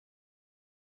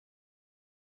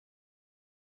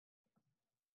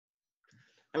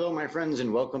Hello, my friends,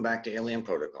 and welcome back to Alien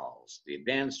Protocols, the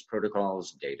Advanced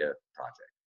Protocols Data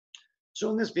Project. So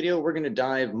in this video, we're going to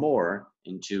dive more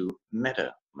into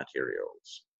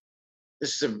metamaterials.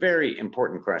 This is a very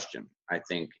important question, I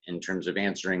think, in terms of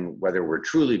answering whether we're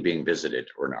truly being visited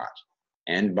or not,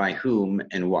 and by whom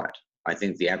and what. I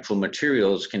think the actual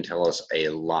materials can tell us a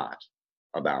lot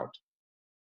about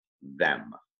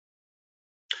them.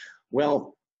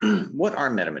 Well, what are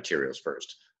metamaterials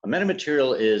first? A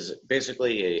metamaterial is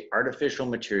basically an artificial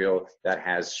material that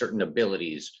has certain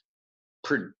abilities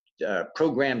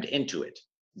programmed into it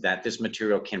that this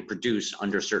material can produce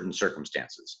under certain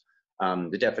circumstances.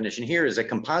 The definition here is a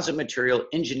composite material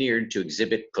engineered to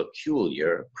exhibit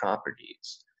peculiar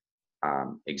properties.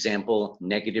 Example,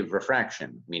 negative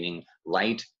refraction, meaning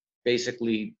light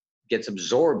basically gets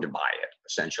absorbed by it,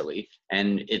 essentially,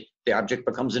 and the object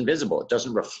becomes invisible. It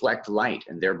doesn't reflect light,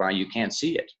 and thereby you can't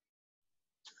see it.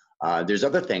 There's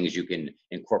other things you can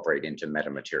incorporate into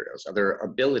metamaterials, other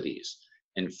abilities.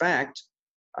 In fact,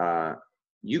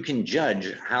 you can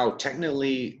judge how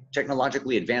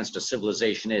technologically advanced a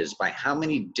civilization is by how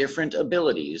many different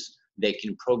abilities they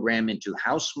can program into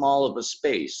how small of a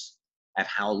space at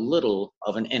how little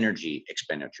of an energy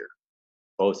expenditure,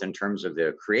 both in terms of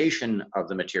the creation of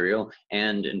the material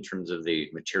and in terms of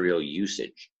the material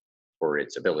usage for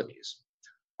its abilities.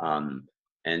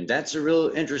 And that's a real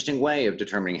interesting way of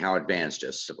determining how advanced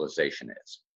a civilization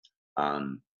is.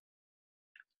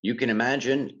 You can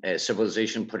imagine a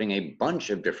civilization putting a bunch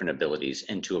of different abilities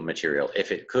into a material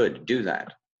if it could do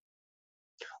that.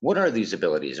 What are these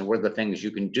abilities and what are the things you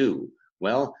can do?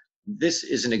 Well, this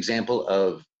is an example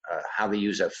of how they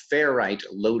use a ferrite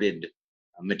loaded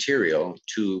material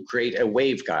to create a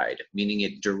waveguide, meaning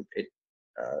it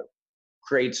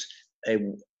creates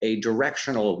a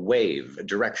directional wave, a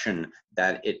direction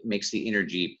that it makes the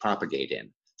energy propagate in.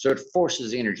 So it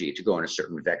forces the energy to go in a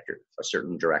certain vector, a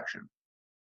certain direction.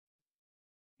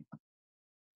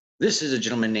 This is a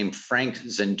gentleman named Frank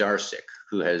Zendarczyk,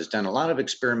 who has done a lot of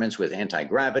experiments with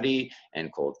anti-gravity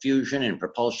and cold fusion and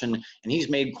propulsion, and he's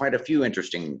made quite a few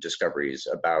interesting discoveries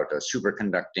about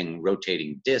superconducting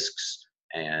rotating disks,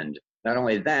 and not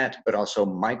only that, but also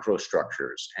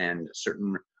microstructures and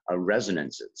certain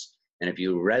resonances. And if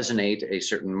you resonate a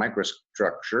certain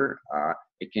microstructure,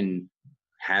 it can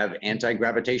have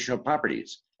anti-gravitational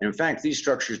properties. And in fact, these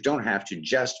structures don't have to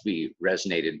just be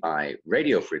resonated by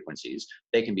radio frequencies.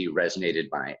 They can be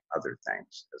resonated by other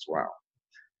things as well.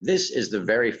 This is the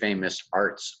very famous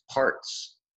ARTS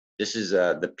parts. This is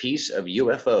the piece of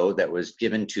UFO that was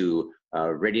given to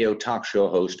radio talk show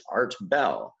host Art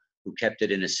Bell, who kept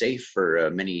it in a safe for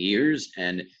many years,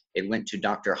 and it went to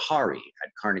Dr. Hari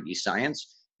at Carnegie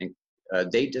Science, and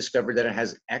they discovered that it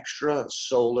has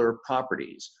extrasolar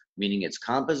properties, meaning its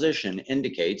composition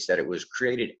indicates that it was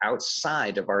created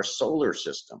outside of our solar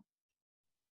system.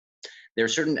 There are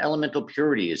certain elemental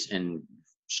purities and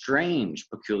strange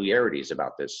peculiarities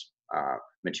about this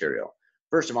material.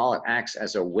 First of all, it acts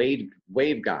as a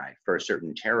waveguide for a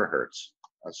certain terahertz,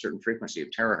 a certain frequency of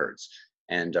terahertz.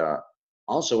 And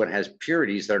also it has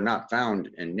purities that are not found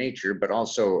in nature, but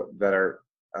also that are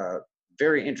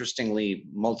very interestingly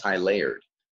multi-layered.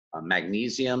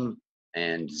 Magnesium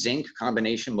and zinc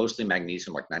combination, mostly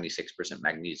magnesium, like 96%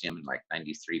 magnesium and like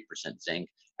 93% zinc,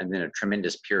 and then a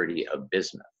tremendous purity of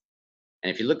bismuth. And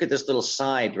if you look at this little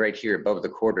side right here above the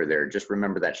quarter there, just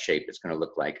remember that shape. It's going to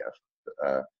look like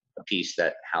a piece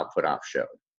that Hal Puthoff showed.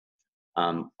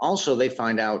 Also, they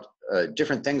find out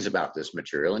different things about this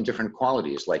material and different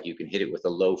qualities, like you can hit it with a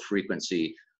low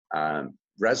frequency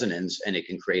resonance and it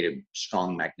can create a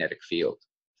strong magnetic field.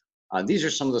 These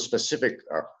are some of the specific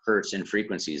hertz and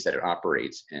frequencies that it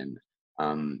operates in,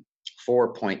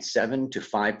 4.7 to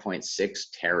 5.6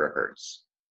 terahertz.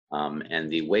 And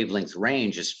the wavelength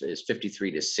range is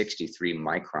 53 to 63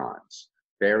 microns.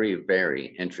 Very,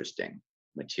 very interesting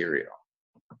material.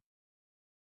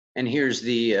 And here's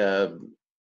the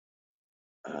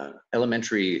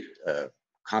elementary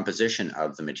composition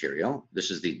of the material.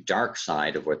 This is the dark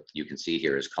side of what you can see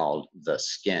here is called the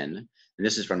skin. And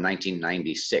this is from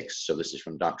 1996. So this is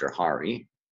from Dr. Hari.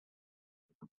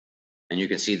 And you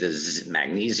can see the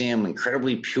magnesium,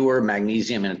 incredibly pure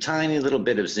magnesium, and a tiny little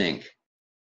bit of zinc.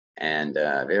 And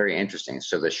very interesting.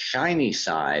 So the shiny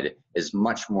side is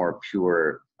much more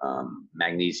pure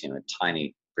magnesium, a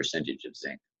tiny percentage of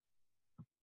zinc.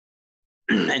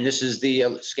 And this is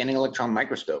the scanning electron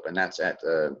microscope, and that's at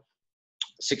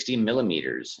 60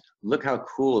 millimeters. Look how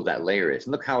cool that layer is.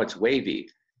 Look how it's wavy.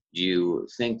 Do you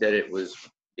think that it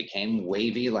became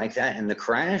wavy like that in the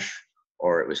crash,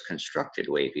 or it was constructed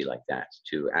wavy like that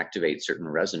to activate certain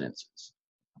resonances?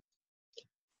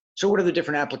 So what are the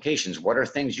different applications? What are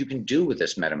things you can do with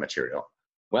this metamaterial?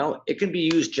 Well, it can be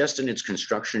used just in its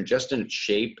construction, just in its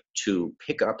shape to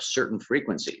pick up certain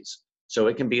frequencies. So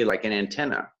it can be like an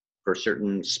antenna for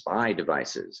certain spy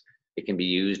devices. It can be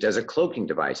used as a cloaking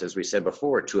device, as we said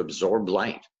before, to absorb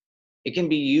light. It can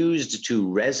be used to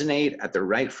resonate at the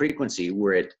right frequency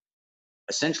where it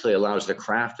essentially allows the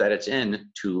craft that it's in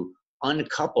to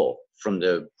uncouple from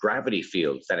the gravity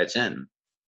field that it's in.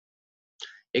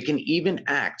 It can even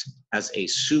act as a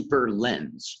super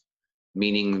lens,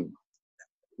 meaning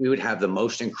we would have the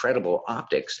most incredible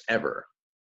optics ever,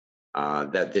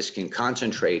 that this can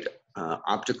concentrate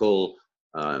optical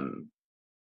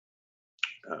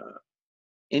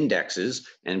indexes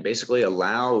and basically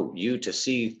allow you to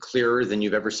see clearer than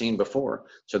you've ever seen before.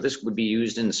 So this would be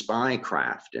used in spy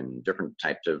craft and different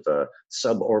types of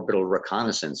suborbital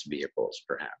reconnaissance vehicles,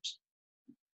 perhaps.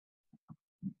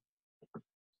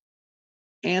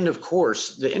 And of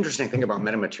course, the interesting thing about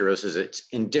metamaterials is it's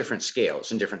in different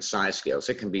scales, in different size scales.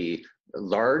 It can be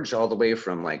large all the way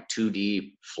from like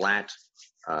 2D flat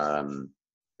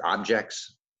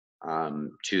objects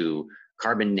to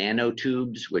carbon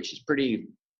nanotubes, which is pretty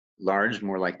large,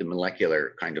 more like the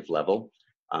molecular kind of level,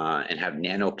 and have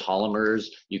nanopolymers.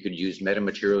 You could use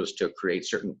metamaterials to create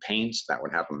certain paints that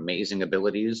would have amazing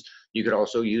abilities. You could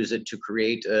also use it to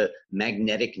create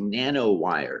magnetic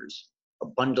nanowires, a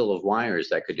bundle of wires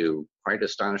that could do quite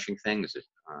astonishing things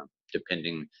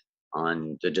depending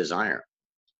on the desire.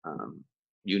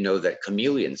 You know that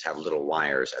chameleons have little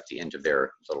wires at the end of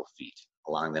their little feet,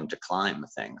 allowing them to climb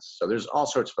things. So there's all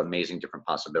sorts of amazing different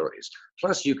possibilities.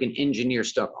 Plus you can engineer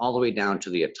stuff all the way down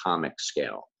to the atomic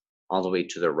scale, all the way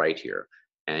to the right here.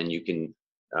 And you can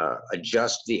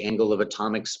adjust the angle of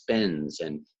atomic spins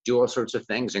and do all sorts of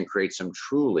things and create some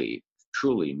truly,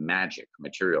 truly magic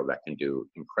material that can do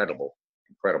incredible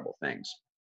things.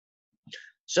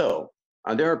 So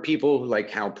there are people like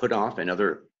Hal Puthoff and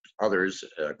others,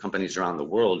 companies around the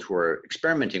world who are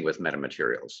experimenting with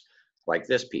metamaterials like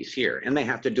this piece here. And they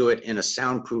have to do it in a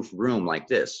soundproof room like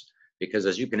this, because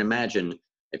as you can imagine,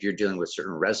 if you're dealing with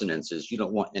certain resonances, you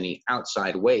don't want any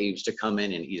outside waves to come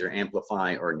in and either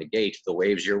amplify or negate the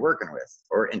waves you're working with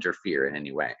or interfere in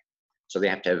any way. So they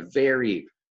have to have very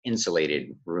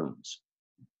insulated rooms.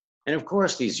 And of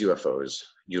course, these UFOs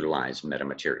utilize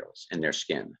metamaterials in their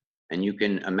skin. And you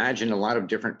can imagine a lot of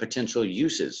different potential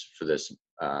uses for this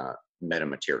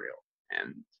metamaterial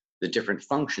and the different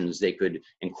functions they could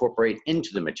incorporate into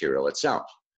the material itself.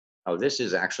 Oh, this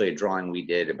is actually a drawing we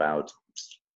did about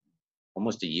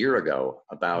almost a year ago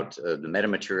about the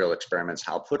metamaterial experiments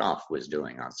Hal Puthoff was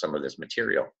doing on some of this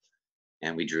material.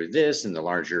 And we drew this in the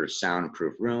larger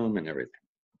soundproof room and everything.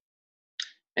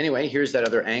 Anyway, here's that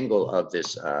other angle of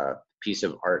this piece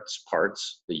of art's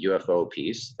parts, the UFO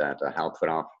piece that Hal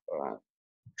Puthoff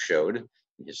showed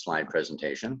in his slide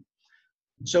presentation.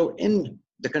 So in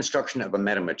the construction of a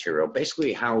metamaterial,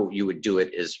 basically how you would do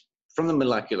it is from the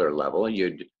molecular level.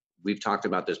 We've talked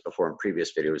about this before in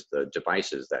previous videos, the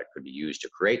devices that could be used to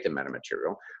create the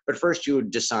metamaterial. But first you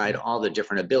would decide all the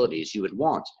different abilities you would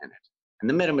want in it. And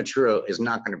the metamaterial is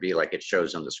not going to be like it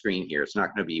shows on the screen here. It's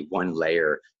not going to be one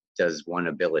layer does one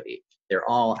ability. They're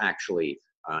all actually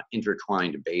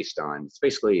intertwined based on, it's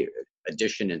basically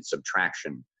addition and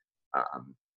subtraction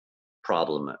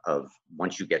problem of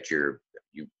once you get your,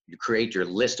 you create your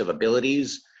list of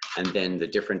abilities and then the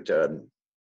different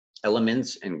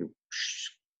elements and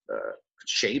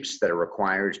shapes that are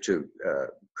required to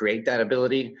create that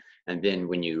ability. And then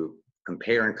when you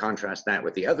compare and contrast that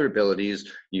with the other abilities,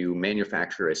 you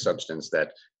manufacture a substance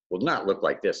that will not look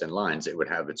like this in lines. It would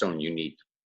have its own unique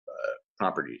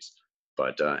properties.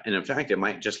 But, and in fact, it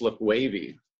might just look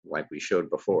wavy like we showed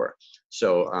before.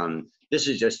 So this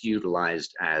is just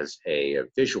utilized as a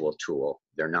visual tool.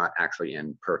 They're not actually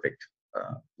in perfect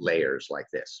layers like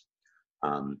this.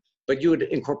 But you would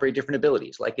incorporate different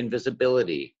abilities like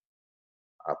invisibility,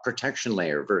 protection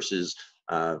layer versus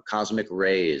cosmic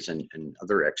rays and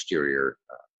other exterior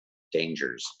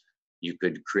dangers. You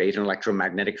could create an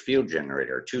electromagnetic field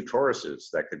generator, 2 toruses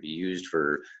that could be used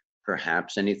for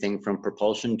perhaps anything from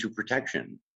propulsion to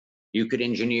protection. You could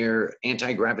engineer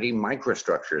anti-gravity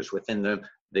microstructures within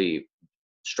the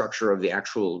structure of the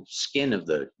actual skin of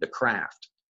the craft,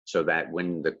 so that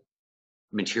when the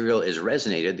material is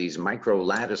resonated, these micro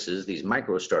lattices, these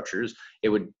microstructures,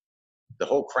 the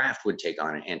whole craft would take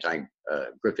on an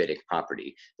anti-gravitic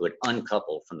property. It would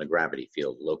uncouple from the gravity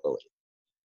field locally,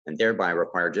 and thereby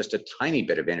require just a tiny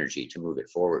bit of energy to move it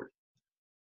forward.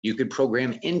 You could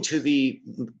program into the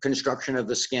construction of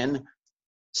the skin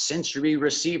sensory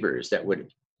receivers that would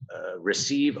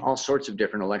receive all sorts of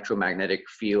different electromagnetic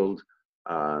field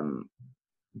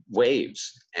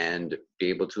waves and be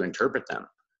able to interpret them.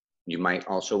 You might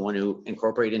also want to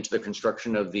incorporate into the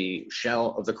construction of the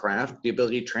shell of the craft the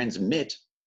ability to transmit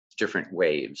different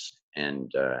waves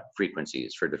and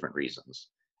frequencies for different reasons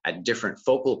at different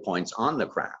focal points on the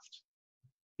craft.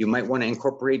 You might want to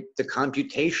incorporate the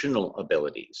computational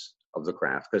abilities of the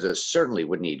craft, because it certainly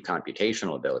would need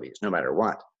computational abilities no matter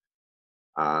what.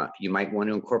 You might want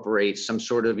to incorporate some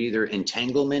sort of either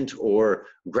entanglement or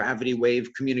gravity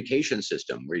wave communication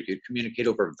system where you could communicate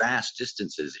over vast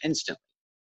distances instantly,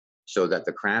 so that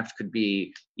the craft could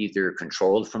be either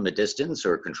controlled from a distance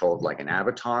or controlled like an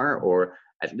avatar, or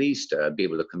at least be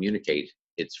able to communicate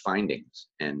its findings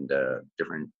and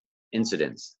different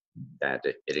incidents that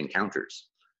it encounters.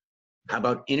 How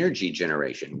about energy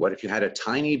generation? What if you had a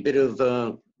tiny bit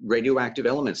of radioactive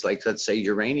elements, like let's say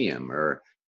uranium or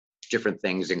different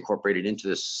things incorporated into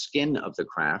the skin of the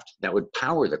craft that would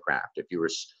power the craft? If you were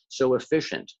so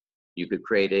efficient, you could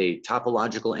create a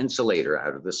topological insulator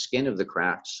out of the skin of the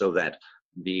craft so that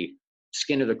the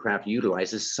skin of the craft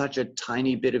utilizes such a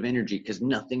tiny bit of energy because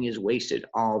nothing is wasted.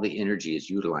 All the energy is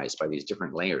utilized by these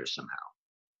different layers somehow.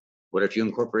 What if you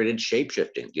incorporated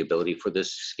shapeshifting, the ability for the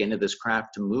skin of this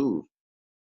craft to move?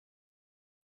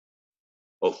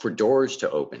 Oh, for doors to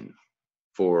open,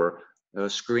 for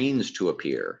screens to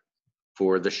appear,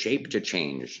 for the shape to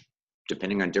change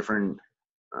depending on different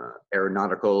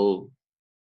aeronautical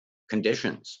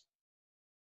conditions.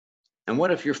 And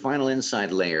what if your final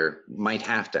inside layer might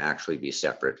have to actually be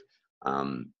separate?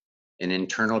 An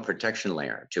internal protection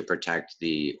layer to protect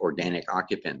the organic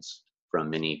occupants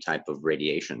from any type of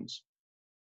radiations.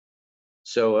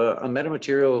 So a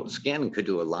metamaterial skin could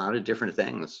do a lot of different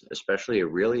things, especially a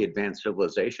really advanced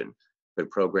civilization could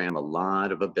program a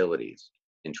lot of abilities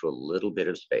into a little bit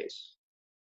of space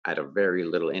at a very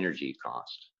little energy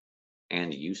cost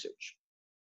and usage.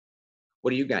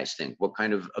 What do you guys think? What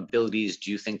kind of abilities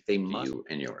do you think they must do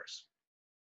in yours?